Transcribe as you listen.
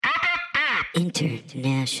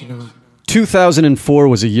International. 2004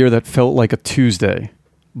 was a year that felt like a Tuesday.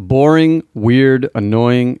 Boring, weird,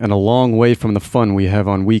 annoying, and a long way from the fun we have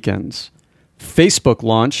on weekends. Facebook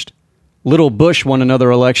launched. Little Bush won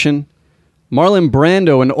another election. Marlon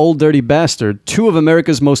Brando and Old Dirty Bastard, two of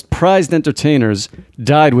America's most prized entertainers,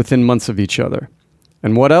 died within months of each other.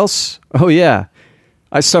 And what else? Oh yeah,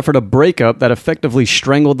 I suffered a breakup that effectively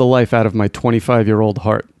strangled the life out of my 25-year-old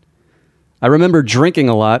heart. I remember drinking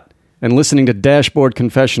a lot and listening to Dashboard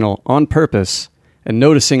Confessional on purpose and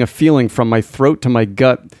noticing a feeling from my throat to my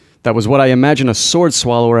gut that was what I imagine a sword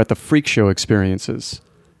swallower at the freak show experiences.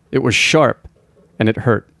 It was sharp, and it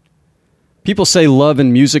hurt. People say love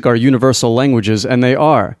and music are universal languages, and they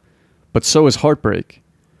are, but so is heartbreak.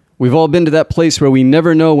 We've all been to that place where we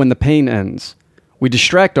never know when the pain ends. We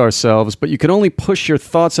distract ourselves, but you can only push your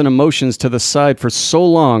thoughts and emotions to the side for so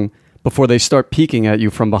long before they start peeking at you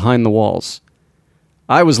from behind the walls.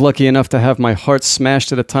 I was lucky enough to have my heart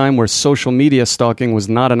smashed at a time where social media stalking was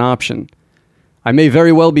not an option. I may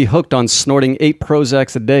very well be hooked on snorting 8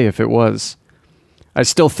 Prozacs a day if it was. I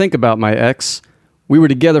still think about my ex. We were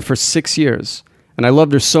together for 6 years, and I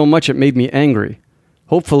loved her so much it made me angry.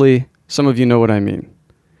 Hopefully, some of you know what I mean.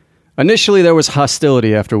 Initially, there was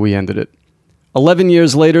hostility after we ended it. 11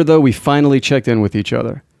 years later, though, we finally checked in with each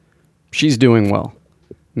other. She's doing well.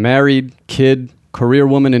 Married, kid, career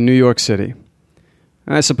woman in New York City.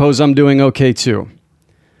 I suppose I'm doing okay, too.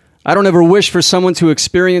 I don't ever wish for someone to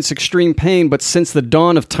experience extreme pain, but since the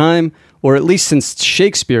dawn of time, or at least since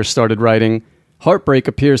Shakespeare started writing, heartbreak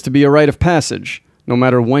appears to be a rite of passage, no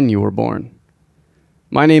matter when you were born.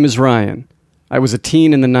 My name is Ryan. I was a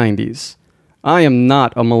teen in the 90s. I am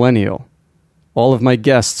not a millennial. All of my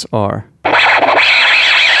guests are.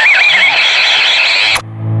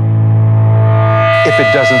 If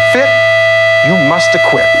it doesn't fit, you must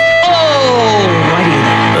acquit. Alrighty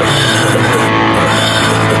then.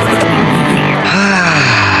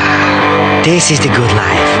 This is the good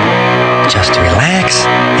life. Just relax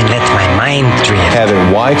and let my mind drift. Have it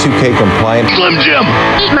Y2K compliant. Slim Jim.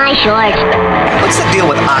 Eat my shorts. What's the deal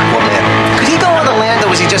with Aquaman? Could he go on the land or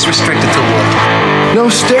was he just restricted to water? No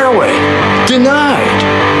stairway. Denied.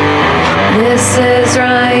 This is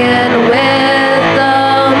Ryan with the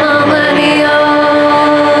Millennials.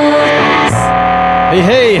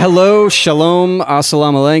 Hey, hello, shalom,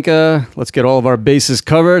 assalamu alaikum. Let's get all of our bases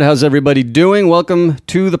covered. How's everybody doing? Welcome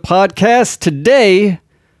to the podcast. Today,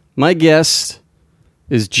 my guest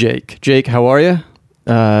is Jake. Jake, how are you?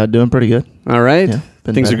 Doing pretty good. All right. Yeah,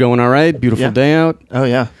 Things better. are going all right. Beautiful day out. Oh,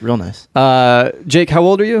 yeah. Real nice. Jake, how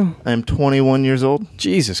old are you? I'm 21 years old.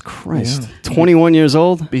 Jesus Christ. Yeah. 21 years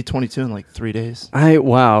old? Be 22 in like 3 days.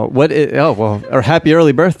 Wow. Or happy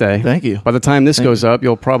early birthday. Thank you. By the time this goes up,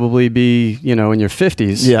 you'll probably be, in your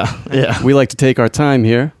 50s. Yeah. We like to take our time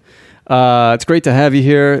here. It's great to have you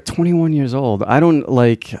here. 21 years old. I don't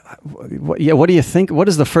what do you think? What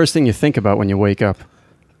is the first thing you think about when you wake up?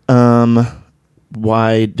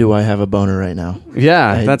 Why do I have a boner right now?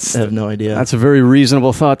 Yeah, I have no idea. That's a very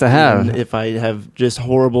reasonable thought to have. And if I have just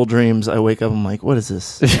horrible dreams, I wake up, I'm like, what is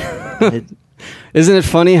this? Isn't it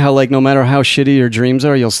funny how, no matter how shitty your dreams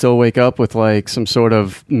are, you'll still wake up with, some sort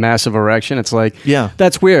of massive erection? It's like, yeah,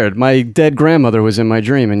 that's weird. My dead grandmother was in my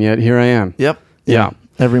dream, and yet here I am. Yep. Yeah.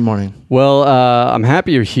 Every morning. Well, I'm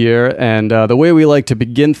happy you're here, and the way we like to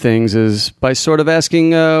begin things is by sort of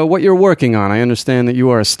asking what you're working on. I understand that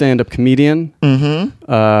you are a stand-up comedian,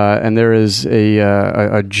 and there is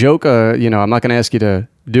a joke. I'm not going to ask you to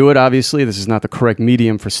do it, obviously. This is not the correct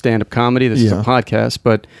medium for stand-up comedy. This is a podcast,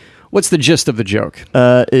 but what's the gist of the joke?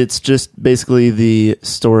 It's just basically the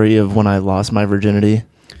story of when I lost my virginity,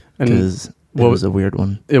 because it was a weird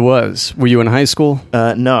one. It was. Were you in high school?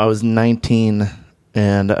 No, I was 19.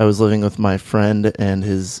 And I was living with my friend, and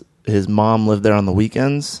his mom lived there on the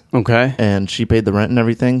weekends. Okay. And she paid the rent and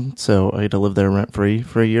everything, so I had to live there rent-free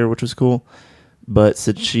for a year, which was cool. But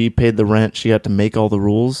since she paid the rent, she had to make all the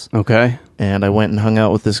rules. Okay. And I went and hung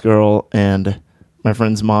out with this girl, and my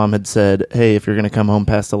friend's mom had said, hey, if you're going to come home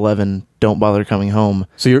past 11, don't bother coming home.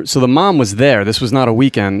 So the mom was there. This was not a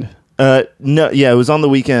weekend. No, yeah, it was on the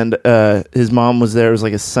weekend. His mom was there. It was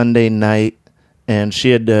like a Sunday night, and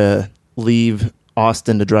she had to leave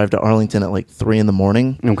Austin to drive to Arlington at 3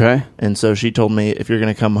 a.m. Okay. And so she told me, if you're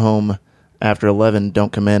going to come home after 11,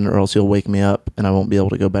 don't come in or else you'll wake me up and I won't be able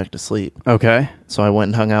to go back to sleep. Okay. So I went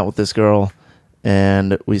and hung out with this girl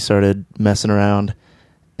and we started messing around,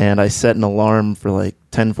 and I set an alarm for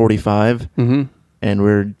 10:45 and we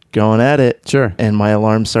were going at it. Sure. And my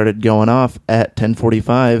alarm started going off at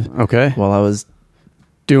 10:45. Okay. While I was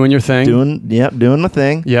doing your thing. Doing my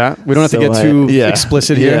thing. Yeah. We don't have to get too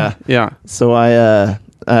explicit here. Yeah. So I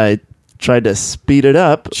tried to speed it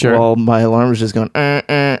up Sure. while my alarm was just going.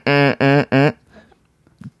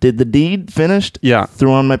 Did the deed, finished. Yeah.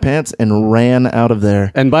 Threw on my pants and ran out of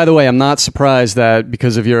there. And by the way, I'm not surprised that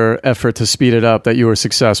because of your effort to speed it up that you were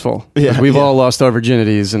successful. 'Cause Yeah, we've yeah. all lost our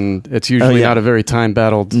virginities, and it's usually yeah. not a very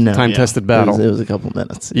time-tested battle. It was a couple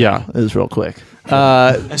minutes. Yeah. It was real quick.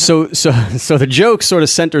 So the joke sort of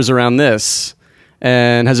centers around this.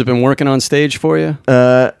 And has it been working on stage for you?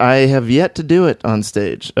 I have yet to do it on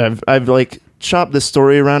stage. I've like chopped this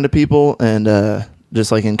story around to people and just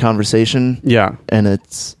like in conversation. Yeah. And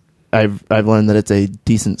I've learned that it's a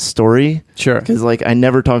decent story. Sure. Because like I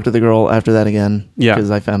never talked to the girl after that again. Yeah.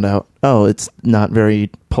 Because I found out, it's not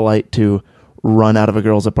very polite to run out of a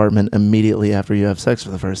girl's apartment immediately after you have sex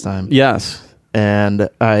for the first time. Yes. And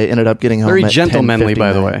I ended up getting home Very at gentlemanly,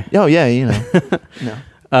 by the 10:59. way. Oh yeah, you know. No.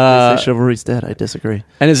 They say chivalry's dead. I disagree.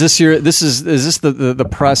 And is this the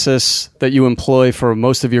process that you employ for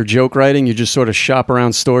most of your joke writing? You just sort of shop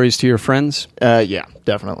around stories to your friends? Yeah,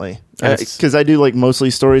 definitely. That's- Because I do like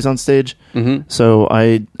mostly stories on stage. Mhm. So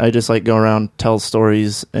I just like go around, tell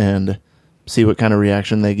stories, and see what kind of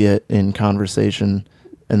reaction they get in conversation,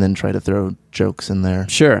 and then try to throw jokes in there.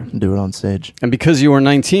 Sure. And do it on stage. And because you were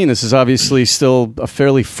 19, this is obviously still a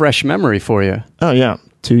fairly fresh memory for you. Oh yeah,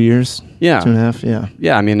 2 years. Yeah. 2.5. Yeah.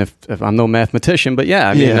 Yeah, I mean, if I'm no mathematician, but yeah,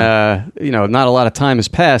 I mean, not a lot of time has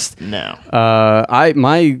passed. No.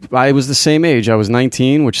 I was the same age. I was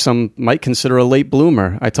 19, which some might consider a late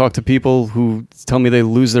bloomer. I talk to people who tell me they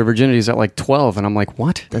lose their virginities at like 12, and I'm like,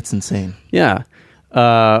 what? That's insane. Yeah.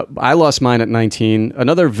 I lost mine at 19.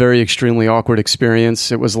 Another very extremely awkward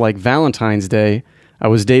experience. It was like Valentine's Day. I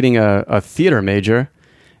was dating a theater major.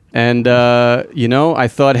 And, I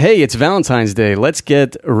thought, hey, it's Valentine's Day. Let's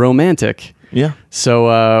get romantic. Yeah.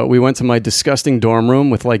 So we went to my disgusting dorm room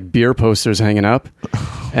with like beer posters hanging up.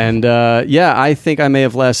 And I think I may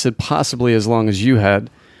have lasted possibly as long as you had.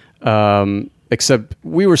 Except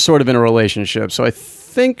we were sort of in a relationship. So I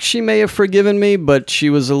think she may have forgiven me, but she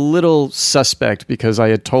was a little suspect because I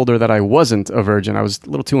had told her that I wasn't a virgin. I was a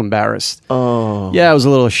little too embarrassed. Oh. Yeah, I was a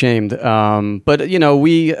little ashamed. But,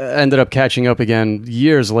 we ended up catching up again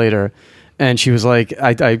years later. And she was like,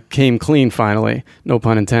 I came clean finally, no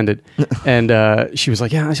pun intended. And she was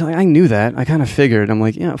like, yeah, I knew that. I kind of figured. I'm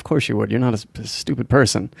like, yeah, of course you would. You're not a stupid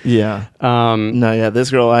person. Yeah. No, yeah, this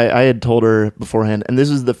girl, I had told her beforehand, and this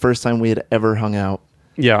was the first time we had ever hung out.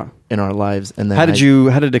 Yeah. In our lives. And then how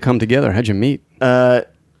did it come together? How'd you meet?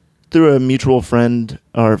 Through a mutual friend.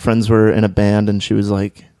 Our friends were in a band, and she was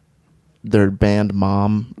like their band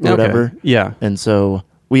mom or whatever. Yeah. And so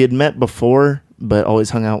we had met before, but always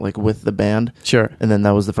hung out like with the band. Sure. And then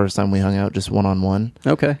that was the first time we hung out just one-on-one.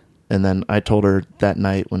 Okay. And then I told her that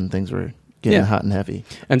night when things were getting hot and heavy.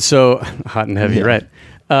 And so, hot and heavy, right.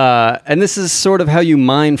 And this is sort of how you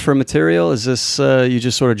mine for material? Is this, you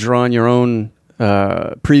just sort of draw on your own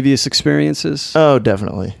previous experiences? Oh,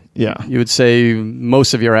 definitely. Yeah. You would say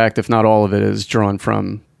most of your act, if not all of it, is drawn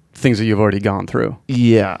from things that you've already gone through.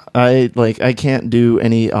 Yeah. I can't do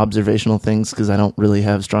any observational things because I don't really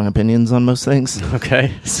have strong opinions on most things.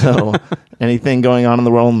 Okay. So anything going on in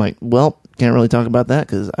the world, I'm like, well, can't really talk about that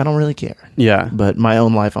because I don't really care. Yeah. But my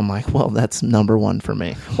own life, I'm like, well, that's number one for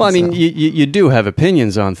me. Well, I mean, you do have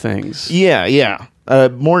opinions on things. Yeah.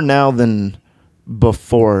 More now than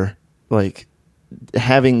before. Like,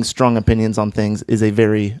 having strong opinions on things is a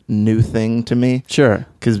very new thing to me. Sure.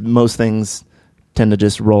 Because most things tend to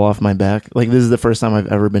just roll off my back. Like, this is the first time I've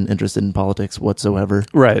ever been interested in politics whatsoever.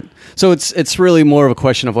 Right. So it's really more of a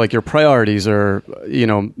question of like your priorities are,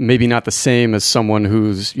 maybe not the same as someone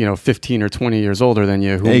who's, 15 or 20 years older than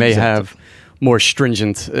you who may have more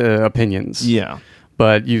stringent opinions. Yeah.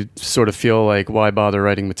 But you sort of feel like, why bother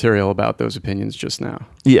writing material about those opinions just now?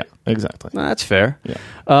 Yeah, exactly. No, that's fair. Yeah.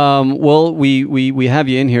 Well, we have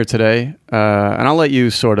you in here today, and I'll let you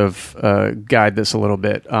sort of guide this a little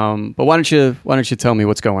bit. But why don't you tell me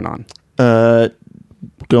what's going on?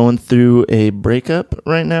 Going through a breakup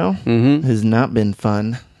right now has not been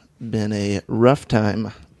fun. Been a rough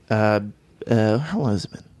time. How long has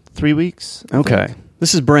it been? 3 weeks. I think.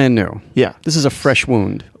 This is brand new. Yeah. This is a fresh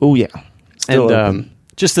wound. Oh yeah. Still and open.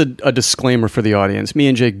 Just a disclaimer for the audience. Me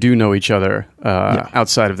and Jake do know each other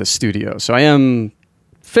outside of the studio, so I am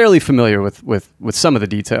fairly familiar with some of the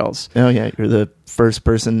details. Oh yeah, you're the first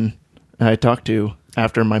person I talked to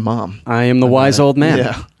after my mom. I am the wise old man.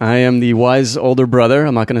 Yeah. I am the wise older brother.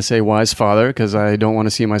 I'm not going to say wise father because I don't want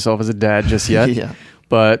to see myself as a dad just yet. Yeah.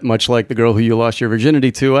 But much like the girl who you lost your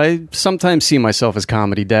virginity to, I sometimes see myself as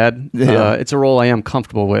comedy dad. Yeah. It's a role I am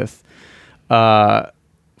comfortable with.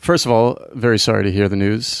 First of all, very sorry to hear the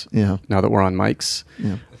news. Yeah. Now that we're on mics.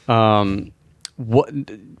 Yeah. What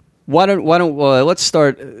Why don't let's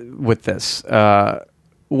start with this.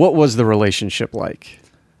 What was the relationship like?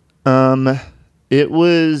 It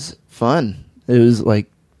was fun. It was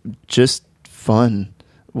like just fun.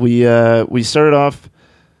 We started off.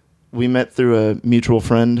 We met through a mutual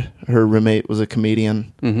friend. Her roommate was a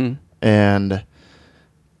comedian, and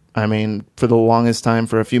I mean, for the longest time,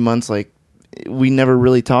 for a few months, like we never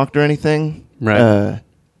really talked or anything. Right.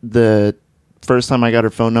 The first time I got her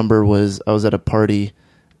phone number was I was at a party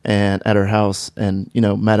and at her house, and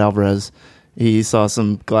Matt Alvarez, he saw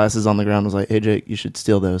some glasses on the ground, and was like, "Hey Jake, you should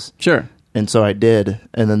steal those." Sure. And so I did,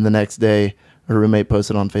 and then the next day, her roommate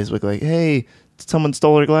posted on Facebook like, "Hey, someone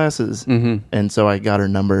stole her glasses," and so I got her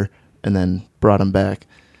number and then brought them back.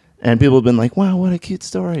 And people have been like, "Wow, what a cute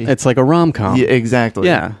story!" It's like a rom-com. Yeah, exactly.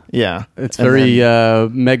 Yeah, yeah. It's very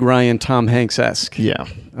Meg Ryan, Tom Hanks-esque. Yeah.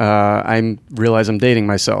 I realize I'm dating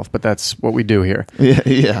myself, but that's what we do here.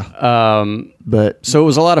 Yeah. But so it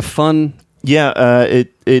was a lot of fun. Yeah.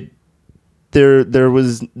 There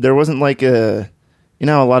wasn't like a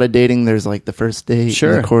lot of dating. There's like the first date,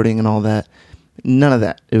 sure, and the courting, and all that. None of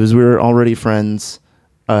that. It was we were already friends,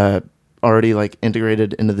 already like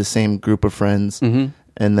integrated into the same group of friends.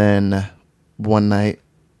 And then one night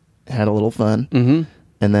had a little fun.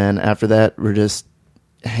 And then after that, we're just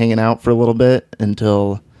hanging out for a little bit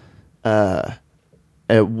until at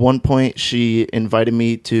one point she invited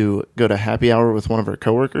me to go to happy hour with one of her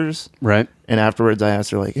coworkers. Right. And afterwards I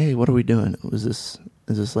asked her like, "Hey, what are we doing? Is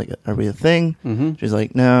this like, are we a thing?" She's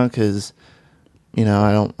like, "No, because,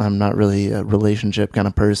 I'm not really a relationship kind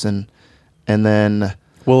of person." And then...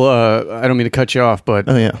 Well, I don't mean to cut you off, but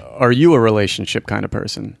are you a relationship kind of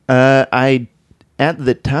person? At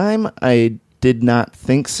the time, I did not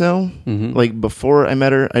think so. Like before I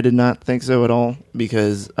met her, I did not think so at all,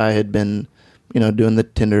 because I had been, doing the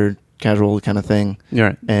Tinder casual kind of thing.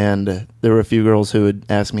 Right. And there were a few girls who would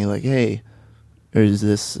ask me like, "Hey, is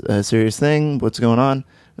this a serious thing? What's going on?"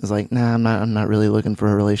 I was like, "Nah, I'm not really looking for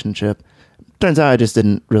a relationship." Turns out I just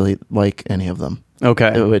didn't really like any of them.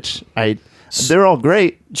 Okay. Which they're all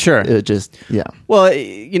great. Sure. It just, yeah. Well,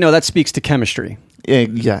 that speaks to chemistry.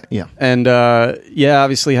 Yeah. And,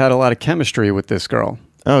 obviously had a lot of chemistry with this girl.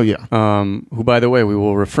 Oh, yeah. Who, by the way, we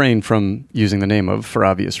will refrain from using the name of for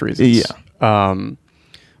obvious reasons. Yeah.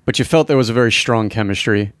 But you felt there was a very strong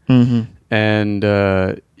chemistry. And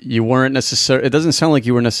you weren't necessarily... It doesn't sound like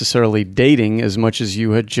you were necessarily dating as much as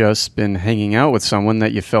you had just been hanging out with someone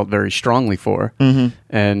that you felt very strongly for.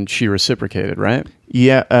 And she reciprocated, right?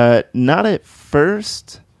 Yeah, not at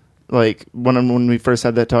first. Like when we first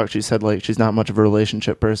had that talk, she said like she's not much of a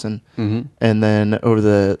relationship person. And then over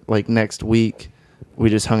the next week, we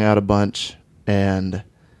just hung out a bunch. And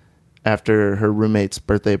after her roommate's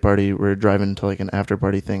birthday party, we were driving to like an after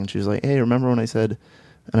party thing. She was like, "Hey, remember when I said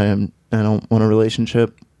I don't want a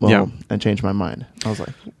relationship? Well, I changed my mind." I was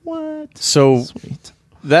like, "What?" So sweet.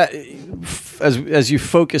 That as you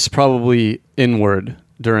focus probably inward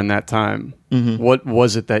during that time, what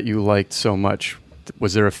was it that you liked so much?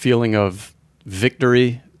 Was there a feeling of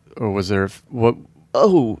victory, or was there what?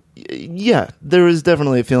 Oh, yeah, there was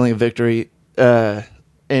definitely a feeling of victory. And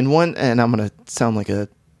I'm gonna sound like a.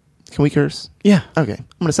 Can we curse? Yeah. Okay. I'm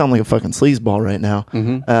gonna sound like a fucking sleazeball right now.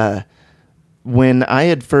 When I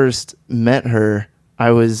had first met her,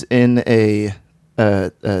 I was in a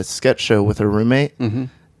sketch show with her roommate,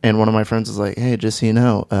 and one of my friends was like, "Hey, just so you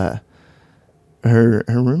know, her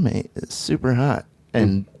roommate is super hot."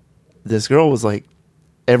 And this girl was like,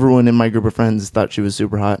 everyone in my group of friends thought she was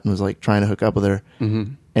super hot and was like trying to hook up with her.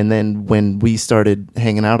 And then when we started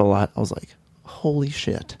hanging out a lot, I was like, "Holy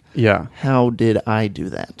shit! Yeah, how did I do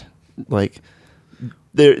that?" Like,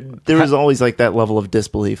 there was always like that level of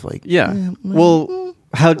disbelief. Like, well,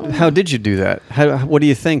 how did you do that? What do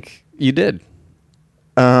you think you did?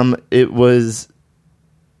 It was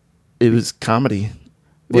comedy.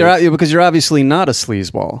 Because you're obviously not a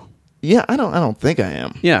sleazeball. Yeah, I don't think I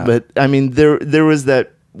am. Yeah, but I mean, there was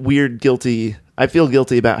that weird guilty. I feel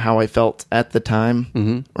guilty about how I felt at the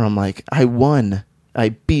time, where I'm like, I won. I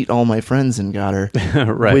beat all my friends and got her.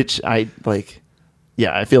 Right. Which I like.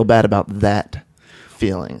 Yeah, I feel bad about that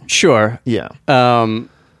feeling. Sure. Yeah.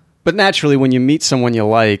 But naturally, when you meet someone you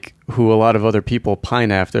like, who a lot of other people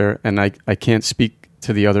pine after, and I can't speak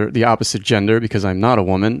to the opposite gender because I'm not a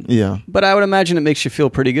woman. Yeah. But I would imagine it makes you feel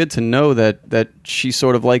pretty good to know that she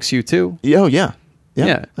sort of likes you too. Oh, yeah.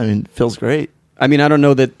 I mean, it feels great. I mean, I don't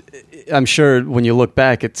know that... I'm sure when you look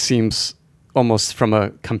back, it seems almost from a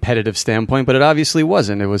competitive standpoint, but it obviously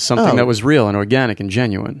wasn't. It was something that was real and organic and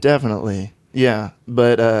genuine. Definitely. Yeah.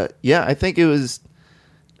 But, I think it was...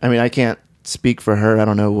 I mean, I can't speak for her. I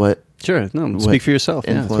don't know what... Sure. No, speak for yourself.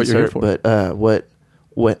 Yeah, that's what you're here for. But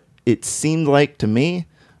what it seemed like to me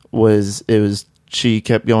was she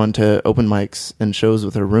kept going to open mics and shows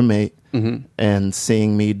with her roommate and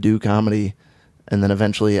seeing me do comedy, and then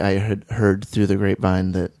eventually I had heard through the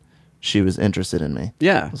grapevine that she was interested in me.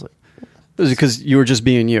 Yeah. I was like, It was because you were just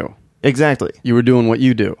being you. exactly. You were doing what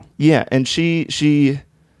you do. Yeah, and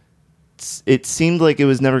it seemed like it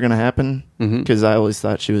was never going to happen because I always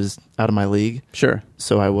thought she was out of my league. Sure.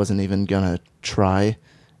 So I wasn't even going to try.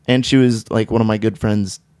 And she was like one of my good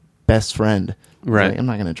friends' best friend. Right. Like, I'm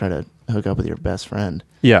not going to try to hook up with your best friend.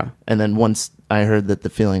 Yeah. And then once I heard that the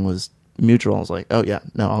feeling was mutual, I was like, oh, yeah,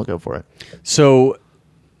 no, I'll go for it. So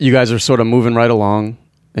you guys are sort of moving right along,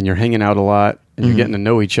 and you're hanging out a lot, and you're getting to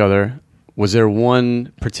know each other. Was there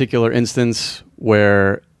one particular instance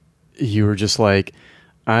where you were just like,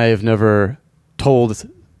 I have never told,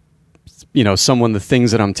 someone the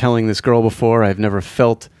things that I'm telling this girl before. I've never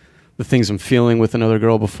felt the things I'm feeling with another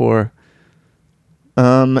girl before?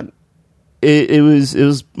 It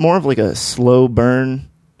was more of like a slow burn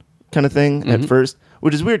kind of thing at first,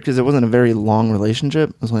 which is weird because it wasn't a very long relationship.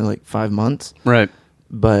 It was only like 5 months. Right.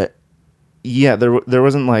 But yeah, there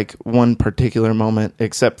wasn't like one particular moment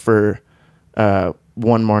except for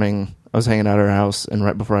one morning I was hanging out at her house, and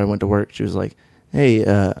right before I went to work, she was like, hey,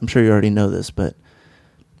 I'm sure you already know this, but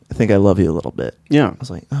I think I love you a little bit. Yeah. I was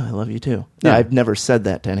like, oh, I love you too. Yeah. I've never said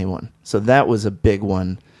that to anyone. So that was a big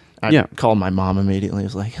one. I called my mom immediately. I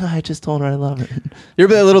was like, oh, I just told her I love her.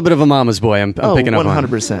 You're a little bit of a mama's boy. I'm picking up on.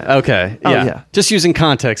 100%. Okay. Oh, Yeah. yeah. Just using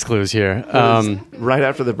context clues here. Right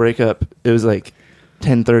after the breakup, it was like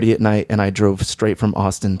 10:30 at night, and I drove straight from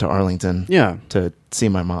Austin to Arlington to see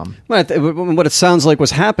my mom. What it sounds like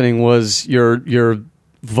was happening was your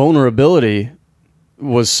vulnerability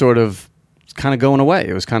was sort of kind of going away.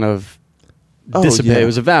 It was kind of dissipating. Yeah. It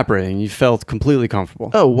was evaporating. You felt completely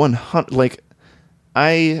comfortable. Oh, 100. Like,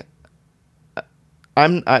 I'm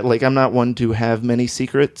not one to have many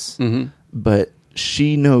secrets, but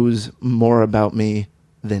she knows more about me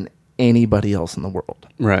than anybody else in the world.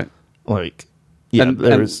 Right. Like, yeah,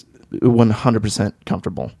 there's 100%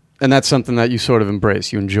 comfortable. And that's something that you sort of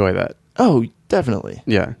embrace. You enjoy that. Oh, definitely.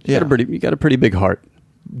 Yeah. You got a pretty big heart.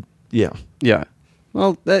 Yeah. Yeah.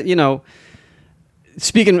 Well, that,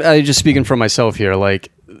 speaking for myself here, like,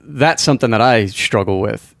 that's something that I struggle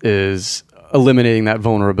with is eliminating that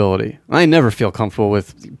vulnerability. I never feel comfortable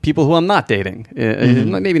with people who I'm not dating.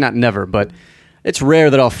 Maybe not never, but it's rare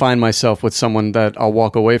that I'll find myself with someone that I'll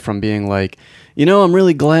walk away from being like, I'm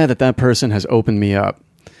really glad that person has opened me up.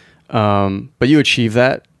 But you achieve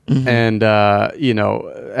that. And,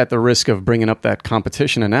 at the risk of bringing up that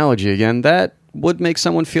competition analogy again, that would make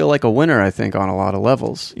someone feel like a winner, I think, on a lot of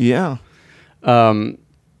levels. Yeah.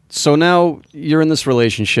 So now you're in this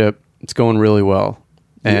relationship. It's going really well.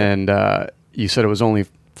 Yeah. And you said it was only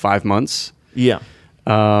 5 months. Yeah.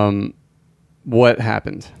 What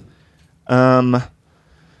happened?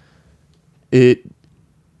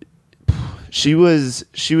 She was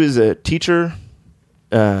a teacher.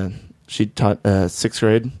 She taught 6th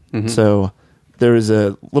grade. So there was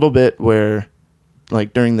a little bit where,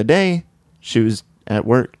 like, during the day, she was at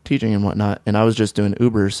work teaching and whatnot, and I was just doing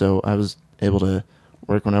Uber, so I was able to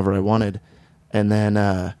work whenever I wanted. And then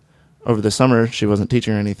over the summer, she wasn't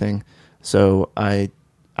teaching or anything, so I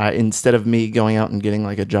instead of me going out and getting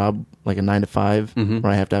like a job, like a 9 to 5,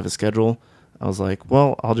 where I have to have a schedule, I was like,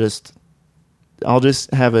 well, I'll just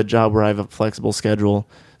have a job where I have a flexible schedule,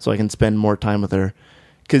 so I can spend more time with her.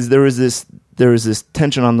 Because there was this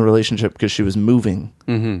tension on the relationship because she was moving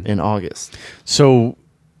in August. So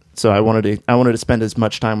I wanted to spend as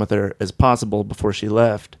much time with her as possible before she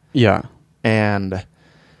left. Yeah. And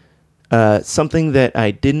something that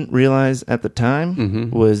I didn't realize at the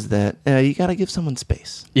time was that you got to give someone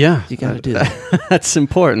space. Yeah. You got to do that. That's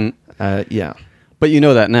important. Yeah. But you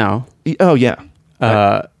know that now. Oh, yeah.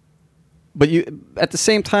 But you, at the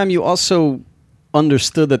same time, you also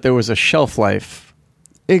understood that there was a shelf life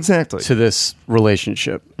exactly to this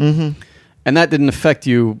relationship. And that didn't affect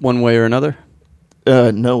you one way or another?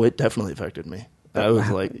 No, it definitely affected me. I was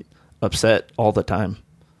like upset all the time.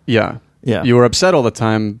 Yeah. Yeah. You were upset all the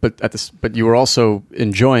time, but you were also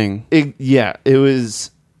enjoying. It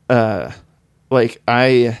was like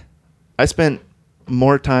I spent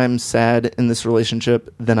more time sad in this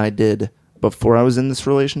relationship than I did before I was in this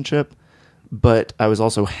relationship, but I was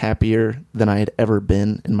also happier than I had ever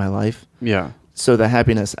been in my life. Yeah. So the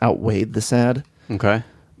happiness outweighed the sad. Okay.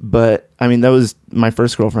 But I mean, that was my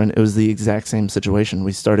first girlfriend. It was the exact same situation.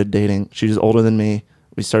 We started dating. She was older than me.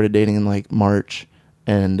 We started dating in like March,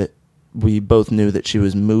 and we both knew that she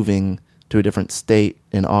was moving to a different state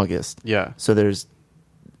in August. Yeah. So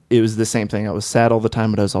it was the same thing. I was sad all the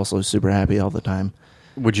time, but I was also super happy all the time.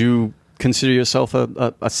 Would you consider yourself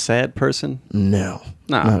a sad person? No,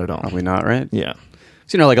 not at all. Probably not, right? Yeah.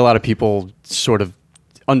 So, like a lot of people sort of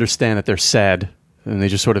understand that they're sad and they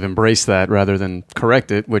just sort of embrace that rather than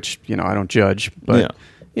correct it, which, I don't judge. But,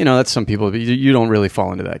 that's some people. But you don't really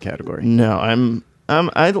fall into that category. No,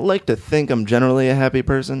 I like to think I'm generally a happy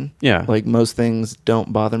person. Yeah. Like most things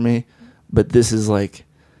don't bother me. But this is like,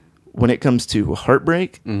 when it comes to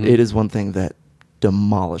heartbreak, it is one thing that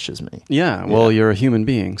demolishes me. Yeah. Well, you're a human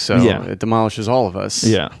being, so it demolishes all of us.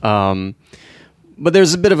 Yeah. But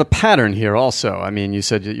there's a bit of a pattern here also. I mean, you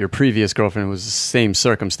said that your previous girlfriend was the same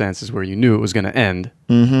circumstances where you knew it was going to end.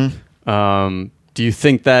 Mm-hmm. Do you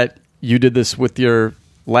think that you did this with your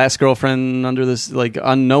last girlfriend under this, like,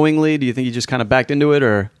 unknowingly? Do you think you just kind of backed into it,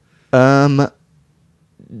 or?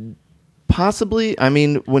 Possibly. I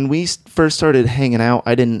mean, when we first started hanging out,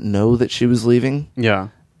 I didn't know that she was leaving. Yeah.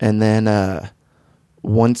 And then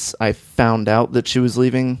once I found out that she was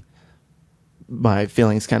leaving, my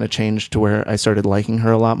feelings kind of changed to where I started liking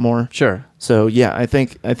her a lot more. Sure. So yeah, I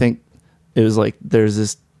think it was like there's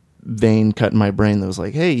this vein cut in my brain that was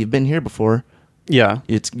like, hey, you've been here before. Yeah.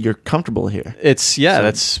 You're comfortable here. So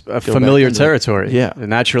that's a familiar territory. Yeah. And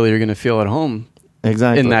naturally you're going to feel at home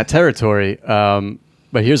exactly in that territory.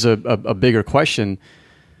 But here's a bigger question,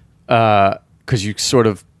 because you sort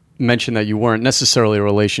of mentioned that you weren't necessarily a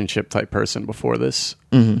relationship type person before this.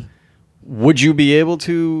 Mm-hmm. Would you be able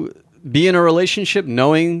to be in a relationship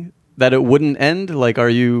knowing that it wouldn't end? Like, are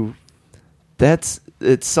you... It's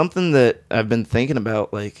something that I've been thinking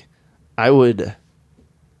about. Like, I would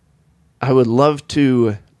love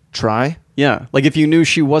to try. Yeah. Like, if you knew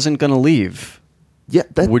she wasn't going to leave,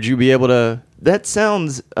 would you be able to... That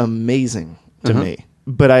sounds amazing to me.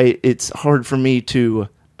 But it's hard for me to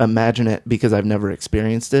imagine it because I've never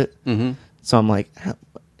experienced it. Mm-hmm. So I'm like,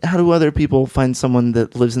 how do other people find someone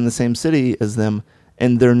that lives in the same city as them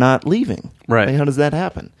and they're not leaving? Right. Like, how does that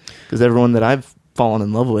happen? Because everyone that I've fallen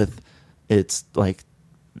in love with, it's like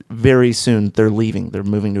very soon they're leaving. They're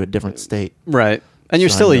moving to a different state. Right. And you're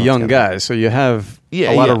still a young guy, so you have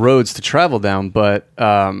a lot of roads to travel down. But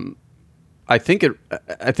I think it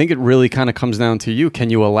really kind of comes down to you. Can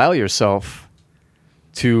you allow yourself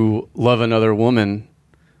to love another woman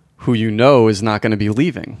who you know is not going to be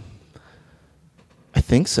leaving? I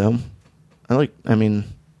think so. I like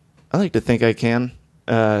to think I can.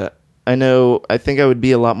 I think I would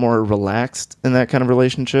be a lot more relaxed in that kind of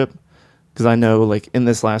relationship because I know, like, in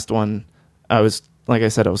this last one, I was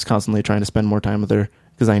constantly trying to spend more time with her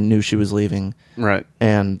because I knew she was leaving. Right.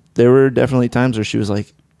 And there were definitely times where she was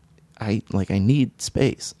like, I need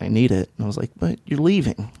space. I need it. And I was like, but you're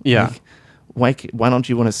leaving. Yeah. Like, why don't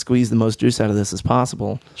you want to squeeze the most juice out of this as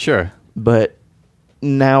possible? Sure. But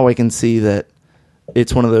now I can see that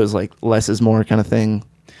it's one of those, like, less is more kind of thing.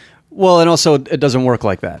 Well, and also it doesn't work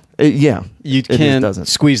like that. You can't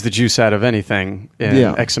squeeze the juice out of anything in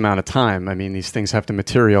X amount of time. I mean, these things have to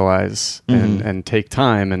materialize and take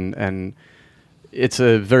time, and it's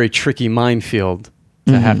a very tricky minefield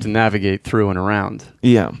to have to navigate through and around.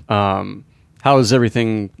 Yeah. How is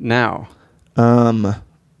everything now?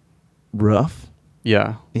 Rough.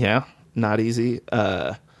 Yeah. Yeah. Not easy.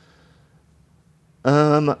 I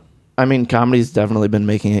mean, comedy's definitely been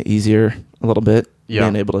making it easier a little bit. Yeah.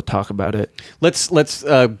 Being able to talk about it. Let's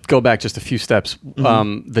go back just a few steps.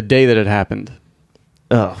 The day that it happened.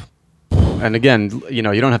 Oh. And again, you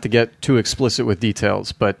don't have to get too explicit with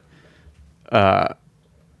details, but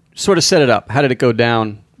sort of set it up. How did it go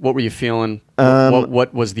down? What were you feeling?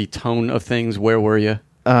 What was the tone of things? Where were you?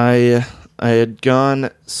 I had gone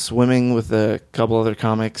swimming with a couple other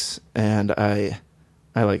comics, and I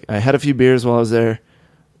had a few beers while I was there.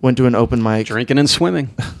 Went to an open mic. Drinking and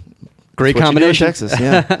swimming. Great combination. In Texas,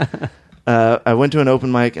 yeah. I went to an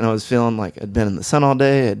open mic, and I was feeling like I'd been in the sun all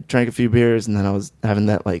day. I'd drank a few beers, and then I was having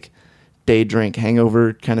that, like, day drink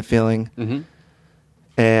hangover kind of feeling. Mm-hmm.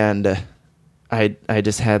 And I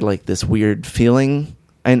just had, like, this weird feeling.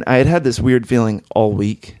 And I had this weird feeling all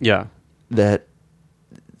week. Yeah. That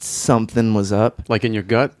something was up. Like in your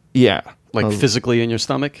gut? Yeah. Like physically in your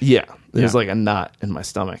stomach? Yeah. There's like a knot in my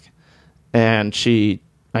stomach. And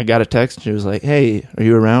I got a text, and she was like, hey, are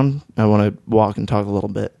you around? I want to walk and talk a little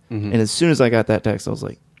bit. Mm-hmm. And as soon as I got that text, I was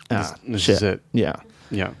like, this shit. Is it. Yeah.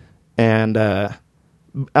 Yeah. And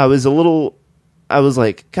I was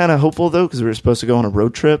like kind of hopeful, though, because we were supposed to go on a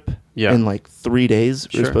road trip in like 3 days.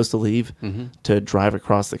 We were supposed to leave to drive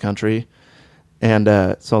across the country. And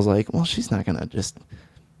so I was like, well, she's not going to just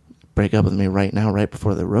break up with me right now, right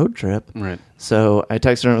before the road trip. Right. So I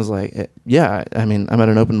texted her and was like, yeah, I mean, I'm at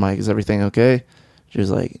an open mic. Is everything okay? She was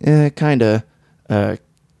like, kind of. Can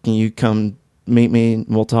you come meet me and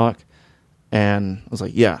we'll talk? And I was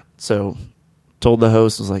like, yeah. So told the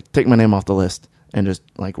host, was like, take my name off the list, and just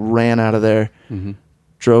like ran out of there,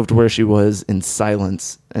 drove to where she was in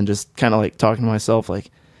silence, and just kind of like talking to myself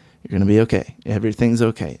like, you're going to be okay. Everything's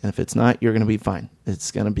okay. And if it's not, you're going to be fine.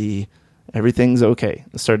 It's going to be, everything's okay.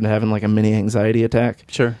 I started having like a mini anxiety attack.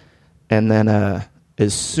 Sure. And then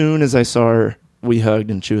as soon as I saw her, we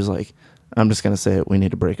hugged, and she was like, I'm just going to say it. We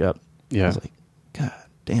need to break up. Yeah. I was like, God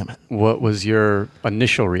damn it. What was your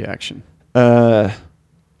initial reaction?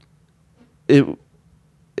 It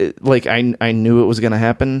like I knew it was going to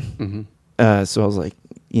happen. So I was like,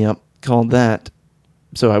 yep, called that.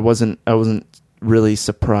 So I wasn't really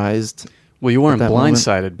surprised. Well, you weren't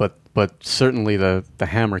blindsided, but certainly the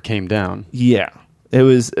hammer came down. Yeah. It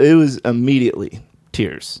was immediately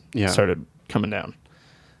tears started coming down.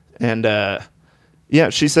 And yeah,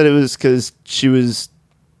 she said it was cuz she was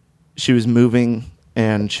moving,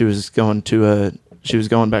 and she was going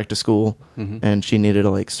back to school, and she needed to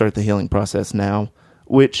like start the healing process now,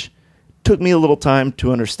 which took me a little time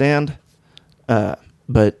to understand.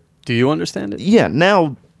 But do you understand it? Yeah,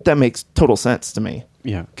 now that makes total sense to me.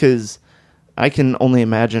 Yeah. Cuz I can only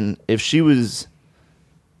imagine if she was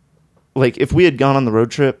like, if we had gone on the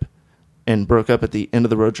road trip and broke up at the end of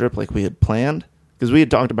the road trip like we had planned, because we had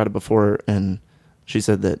talked about it before, and she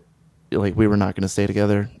said that like we were not going to stay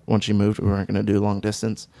together once she moved. We weren't going to do long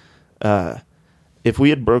distance. If we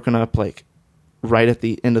had broken up like right at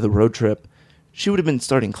the end of the road trip, she would have been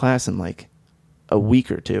starting class in like a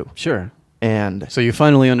week or two. Sure. And so you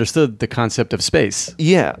finally understood the concept of space.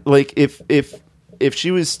 Yeah, like if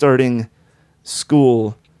she was starting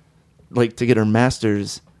school like to get her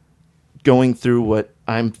master's, going through what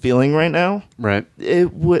I'm feeling right now, right?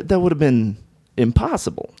 That would have been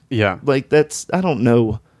impossible. Yeah. Like I don't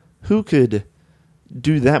know who could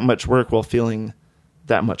do that much work while feeling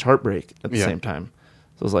that much heartbreak at the same time.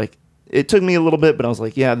 So I was like, it took me a little bit, but I was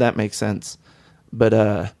like, yeah, that makes sense.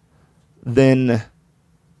 But then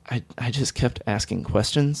I just kept asking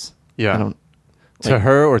questions. Yeah. I don't, to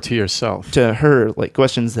her or to yourself? To her, like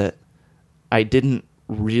questions that I didn't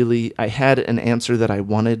really, I had an answer that I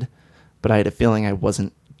wanted, but I had a feeling I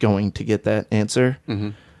wasn't going to get that answer.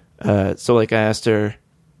 So like I asked her,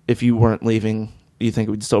 if you weren't leaving, do you think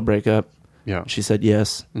we'd still break up? Yeah. She said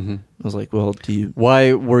yes. I was like, well, do you...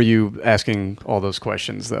 Why were you asking all those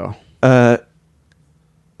questions, though?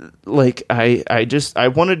 Like, I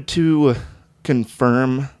wanted to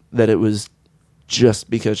confirm that it was just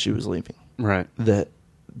because she was leaving. Right. That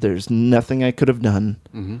there's nothing I could have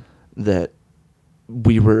done. That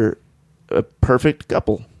we were a perfect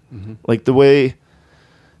couple. Like, the way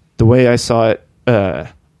I saw it,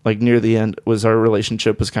 like, near the end, was our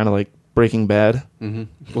relationship was kind of like Breaking Bad.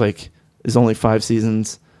 Like... It's only 5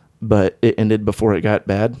 seasons, but it ended before it got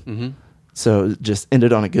bad. So it just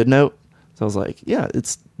ended on a good note. So I was like, yeah,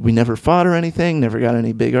 we never fought or anything, never got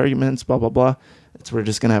any big arguments, blah, blah, blah. We're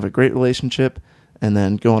just going to have a great relationship, and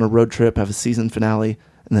then go on a road trip, have a season finale,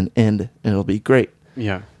 and then end, and it'll be great.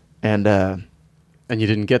 Yeah. And you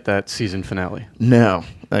didn't get that season finale? No.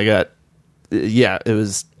 I got, it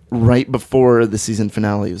was right before the season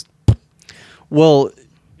finale. Well...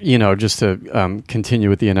 You know, just to continue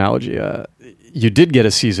with the analogy, you did get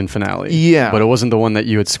a season finale, yeah, but it wasn't the one that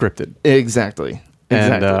you had scripted. Exactly.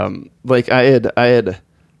 And like I had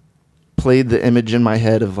played the image in my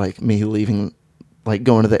head of like me leaving, like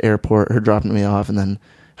going to the airport, her dropping me off, and then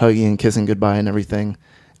hugging and kissing goodbye and everything.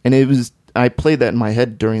 And I played that in my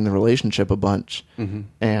head during the relationship a bunch,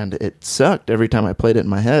 and it sucked every time I played it in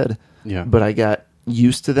my head. Yeah. But I got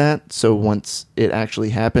used to that, so once it actually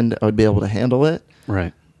happened, I would be able to handle it.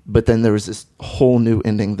 Right. But then there was this whole new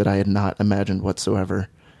ending that I had not imagined whatsoever.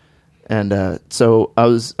 And so I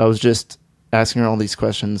was just asking her all these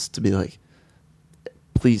questions to be like,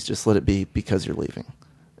 please just let it be because you're leaving.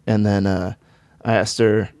 And then I asked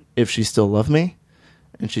her if she still loved me.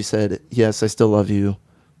 And she said, yes, I still love you,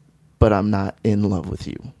 but I'm not in love with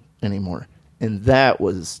you anymore. And that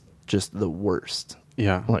was just the worst.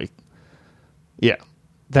 Yeah. Like, yeah,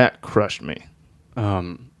 that crushed me.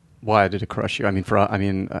 Why did it crush you? I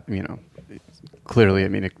mean, you know, clearly, I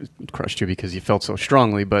mean, it crushed you because you felt so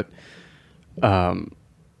strongly. But,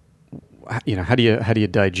 you know, how do you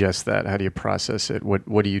digest that? How do you process it?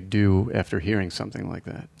 What do you do after hearing something like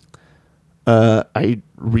that? I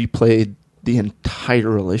replayed the entire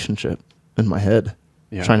relationship in my head,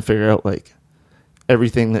 trying to figure out like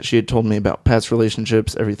everything that she had told me about past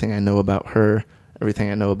relationships, everything I know about her,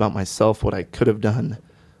 everything I know about myself, what I could have done,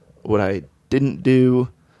 what I didn't do,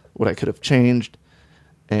 what I could have changed.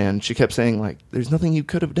 And she kept saying like, there's nothing you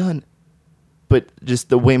could have done. But just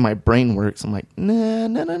the way my brain works, I'm like,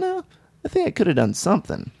 no. I think I could have done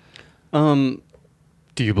something. Do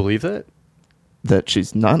you believe that? That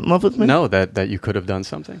she's not in love with me? No, that you could have done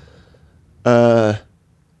something?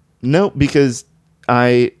 No, because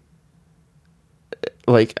I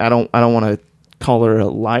don't want to call her a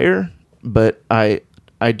liar, but I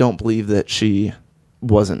don't believe that she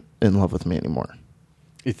wasn't in love with me anymore.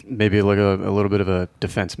 Maybe like a little bit of a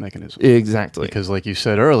defense mechanism. Exactly. Because like you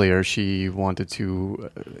said earlier, she wanted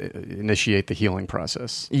to initiate the healing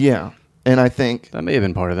process. Yeah. And I think... That may have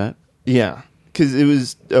been part of that. Yeah. Because it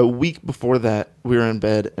was a week before that, we were in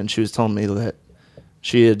bed, and she was telling me that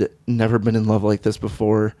she had never been in love like this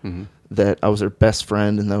before, that I was her best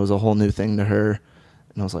friend, and that was a whole new thing to her.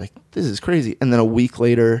 And I was like, this is crazy. And then a week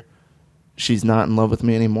later, she's not in love with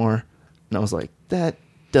me anymore. And I was like, that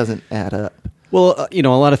doesn't add up. Well, a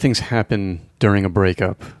lot of things happen during a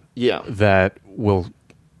breakup. Yeah. That will,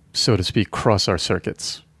 so to speak, cross our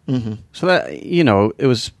circuits. Mm-hmm. So that, it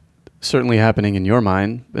was certainly happening in your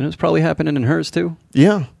mind, but it was probably happening in hers too.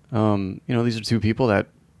 Yeah. These are two people that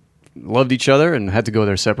loved each other and had to go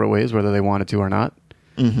their separate ways, whether they wanted to or not.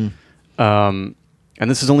 Mm-hmm. And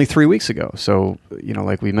this is only 3 weeks ago. So,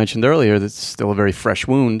 like we mentioned earlier, that's still a very fresh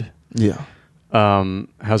wound. Yeah.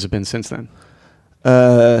 How's it been since then?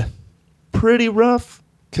 Pretty rough,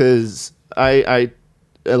 because I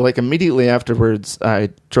like immediately afterwards, I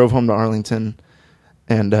drove home to Arlington,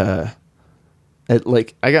 and I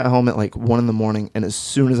got home at like 1 a.m, and as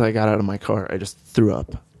soon as I got out of my car, I just threw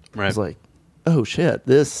up. Right. I was like, oh shit,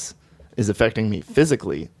 this is affecting me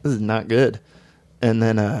physically. This is not good. And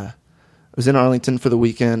then I was in Arlington for the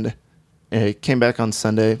weekend. I came back on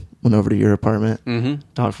Sunday, went over to your apartment,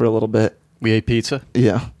 talked for a little bit. We ate pizza.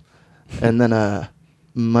 Yeah. And then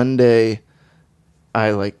Monday,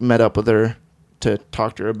 I met up with her to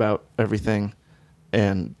talk to her about everything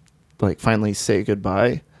and finally say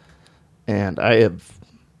goodbye. And I have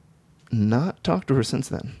not talked to her since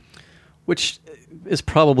then. Which is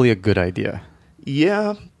probably a good idea.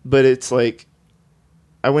 Yeah, but it's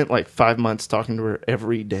I went 5 months talking to her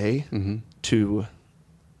every day to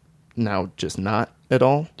now just not at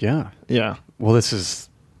all. Yeah. Yeah. Well, this is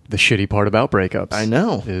the shitty part about breakups. I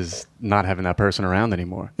know. Is not having that person around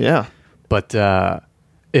anymore. Yeah. But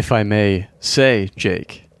if I may say,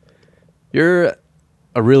 Jake, you're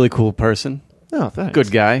a really cool person. Oh, thanks.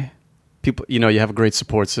 Good guy. People, you have a great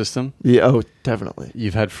support system. Yeah, oh, definitely.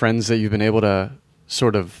 You've had friends that you've been able to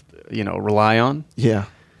sort of, rely on. Yeah.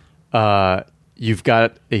 You've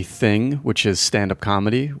got a thing, which is stand-up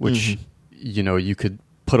comedy, which, you could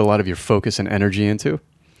put a lot of your focus and energy into.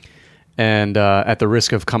 And at the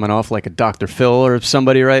risk of coming off like a Dr. Phil or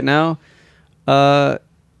somebody right now,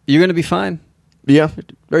 you're going to be fine. Yeah.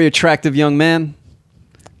 Very attractive young man.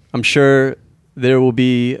 I'm sure there will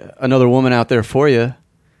be another woman out there for you.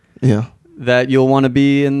 Yeah. That you'll want to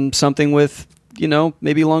be in something with,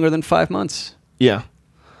 maybe longer than 5 months. Yeah.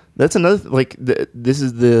 That's another, this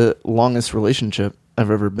is the longest relationship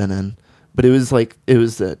I've ever been in. But it was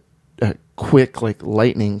a quick,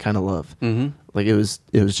 lightning kind of love. Mm-hmm. It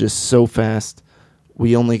was just so fast.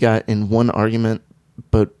 We only got in one argument,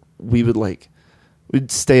 but we would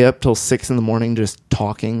we'd stay up till 6 a.m. just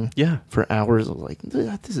talking for hours. I was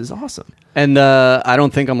this is awesome. And I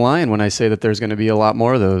don't think I'm lying when I say that there's going to be a lot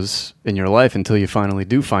more of those in your life until you finally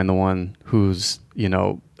do find the one who's,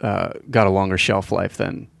 got a longer shelf life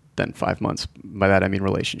than 5 months. By that, I mean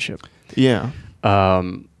relationship. Yeah.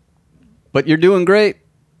 But you're doing great.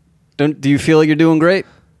 Do you feel like you're doing great?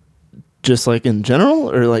 Just in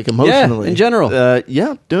general or emotionally? Yeah, in general.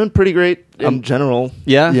 Yeah, doing pretty great in general.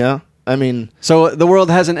 Yeah? Yeah. I mean... So the world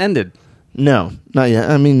hasn't ended? No, not yet.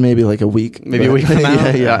 I mean, maybe a week. Maybe a week from now?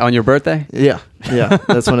 Yeah. On your birthday? Yeah. Yeah.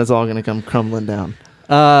 That's when it's all going to come crumbling down. He's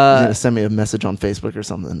going to send me a message on Facebook or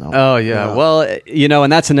something. Oh, yeah. Well,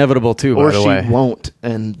 and that's inevitable too, by the way. Or she won't,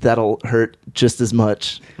 and that'll hurt just as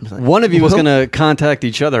much. One of you was going to contact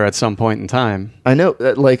each other at some point in time. I know.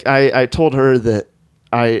 I told her that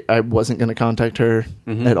I wasn't going to contact her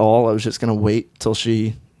at all. I was just going to wait till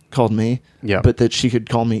she called me. Yeah. But that she could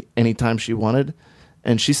call me anytime she wanted.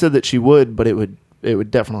 And she said that she would, but it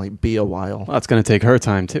would definitely be a while. Well, it's going to take her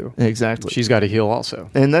time too. Exactly. She's got to heal also.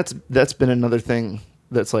 And that's been another thing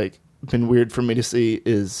that's been weird for me to see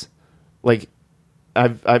is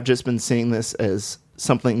I've just been seeing this as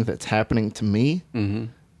something that's happening to me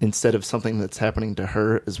instead of something that's happening to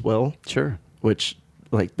her as well. Sure. Which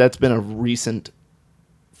that's been a recent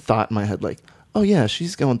thought in my head. Oh yeah,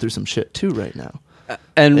 she's going through some shit too right now.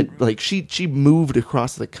 And she moved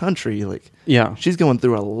across the country. Yeah, she's going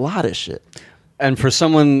through a lot of shit. And for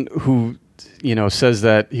someone who says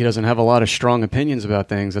that he doesn't have a lot of strong opinions about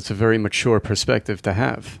things, that's a very mature perspective to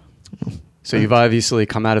have. So you've obviously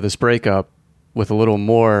come out of this breakup with a little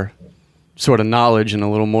more sort of knowledge and a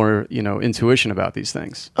little more, intuition about these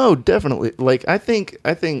things. Oh, definitely. Like I think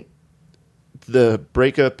the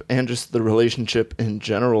breakup and just the relationship in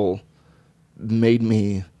general made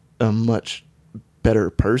me a much better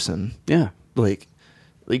person. Yeah. Like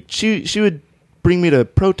she would bring me to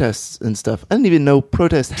protests and stuff. I didn't even know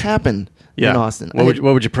protests happened in Austin. What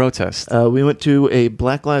would you protest? We went to a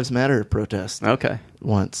Black Lives Matter protest. Okay.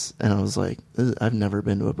 Once, and I was like, I've never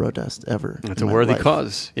been to a protest ever. That's a worthy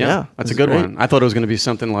cause. Yeah, that's a good one. I thought it was going to be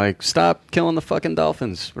something like "Stop killing the fucking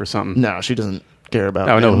dolphins" or something. No, she doesn't care about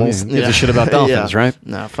animals. No, gives a shit about dolphins, right?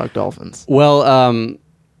 No, fuck dolphins. Well,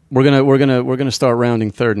 we're gonna start rounding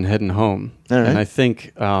third and heading home. All right. And I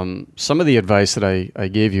think some of the advice that I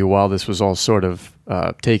gave you while this was all sort of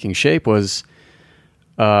taking shape was,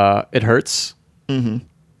 it hurts. Mm-hmm.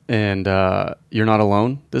 And you're not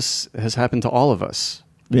alone. This has happened to all of us.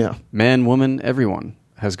 Yeah. Man, woman, everyone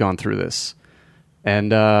has gone through this.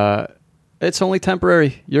 And it's only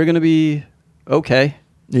temporary. You're going to be okay.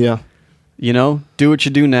 Yeah. Do what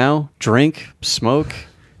you do now. Drink, smoke,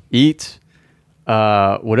 eat.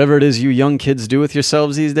 Whatever it is you young kids do with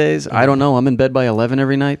yourselves these days. I don't know. I'm in bed by 11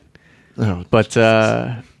 every night. Oh, but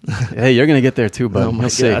hey, you're going to get there too, bud. Oh, my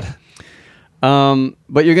You'll God. see.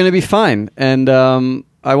 But you're going to be fine. And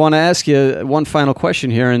I want to ask you one final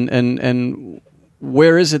question here, and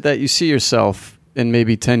where is it that you see yourself in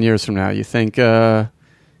maybe 10 years from now? You think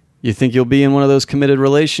you'll be in one of those committed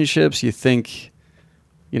relationships? You think,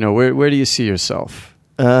 where do you see yourself?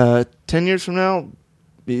 10 years from now,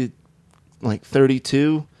 be like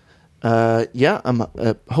 32. Yeah, I'm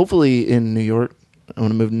hopefully in New York. I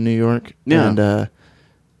want to move to New York. Yeah. And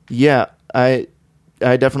I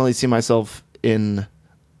definitely see myself in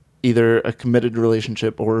either a committed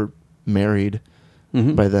relationship or married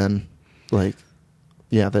by then. Like,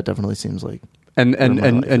 yeah, that definitely seems like.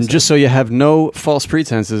 And just so you have no false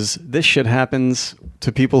pretenses, this shit happens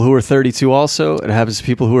to people who are 32 also. It happens to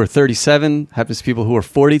people who are 37, happens to people who are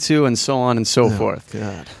 42, and so on and so forth.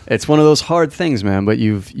 God. It's one of those hard things, man, but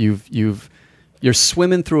you're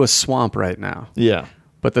swimming through a swamp right now. Yeah.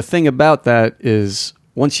 But the thing about that is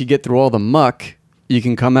once you get through all the muck, you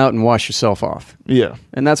can come out and wash yourself off. Yeah.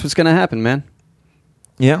 And that's what's going to happen, man.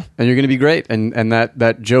 Yeah. And you're going to be great. And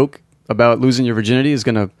that joke about losing your virginity is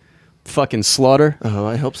going to fucking slaughter. Oh,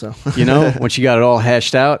 I hope so. Once you got it all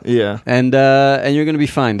hashed out. Yeah. And you're going to be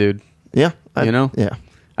fine, dude. Yeah. Yeah.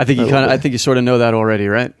 I think you sort of know that already,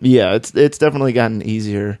 right? Yeah, it's definitely gotten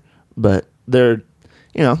easier, but there's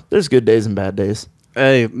good days and bad days.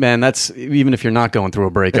 Hey, man, that's even if you're not going through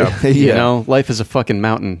a breakup. Yeah. Life is a fucking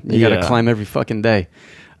mountain. You got to climb every fucking day.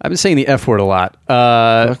 I've been saying the F word a lot.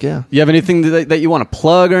 Fuck yeah. You have anything that you want to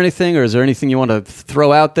plug or anything, or is there anything you want to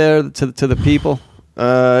throw out there to the people?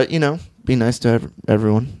 Be nice to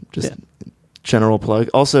everyone. Just general plug.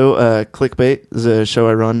 Also, Clickbait is a show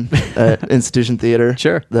I run at Institution Theater.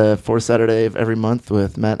 Sure. The fourth Saturday of every month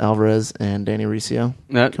with Matt Alvarez and Danny Riccio.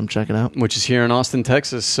 Come check it out. Which is here in Austin,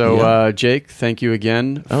 Texas. So, Jake, thank you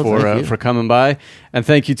again for coming by. And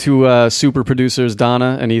thank you to super producers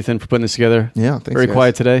Donna and Ethan for putting this together. Yeah, thanks, very guys.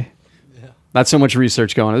 quiet today. Not so much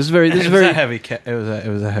research going. It was very a heavy. It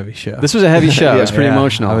was a heavy show. This was a heavy show. It was pretty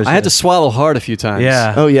emotional. I had to just swallow hard a few times.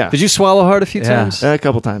 Yeah. Oh yeah. Did you swallow hard a few times? A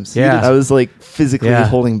couple times. Yeah. I was like physically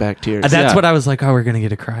holding back tears. That's what I was like. Oh, we're gonna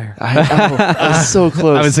get a crier. I was so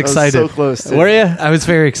close. I was excited. so close. Were you? I was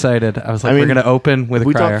very excited. I was like, we're gonna open with a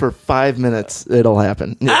we crier. talk for 5 minutes. It'll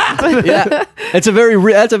happen. Yeah. It's a very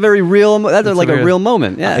real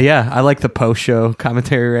moment. Yeah. Yeah. I like the post show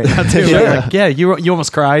commentary right now too. Yeah. You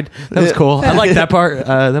almost cried. That was cool. I like that part.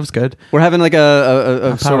 That was good. We're having like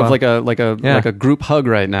a sort of like a group hug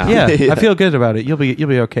right now. Yeah, I feel good about it. You'll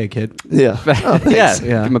be okay, kid. Yeah. Yeah. Give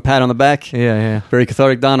him a pat on the back. Yeah. Very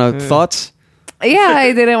cathartic. Donna, thoughts? Yeah,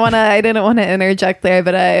 I didn't want to interject there,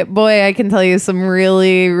 but I can tell you some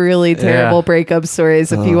really, really terrible breakup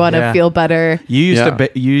stories if you want to feel better. You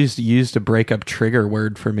used a breakup trigger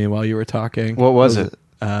word for me while you were talking. What was it?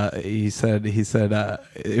 He said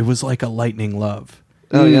it was like a lightning love.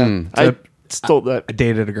 Oh yeah. I stole that. I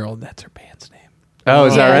dated a girl and that's her band's name. Oh,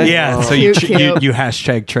 is that right? Yeah. Oh. So you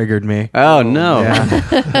hashtag triggered me. Oh no.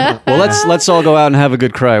 Yeah. Well, let's all go out and have a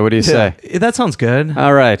good cry. What do you say? That sounds good.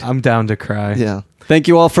 All right. I'm down to cry. Yeah. Thank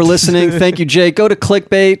you all for listening. Thank you, Jake. Go to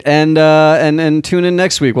Clickbait and tune in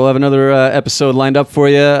next week. We'll have another episode lined up for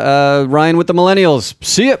you. Ryan with the Millennials.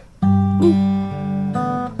 See ya.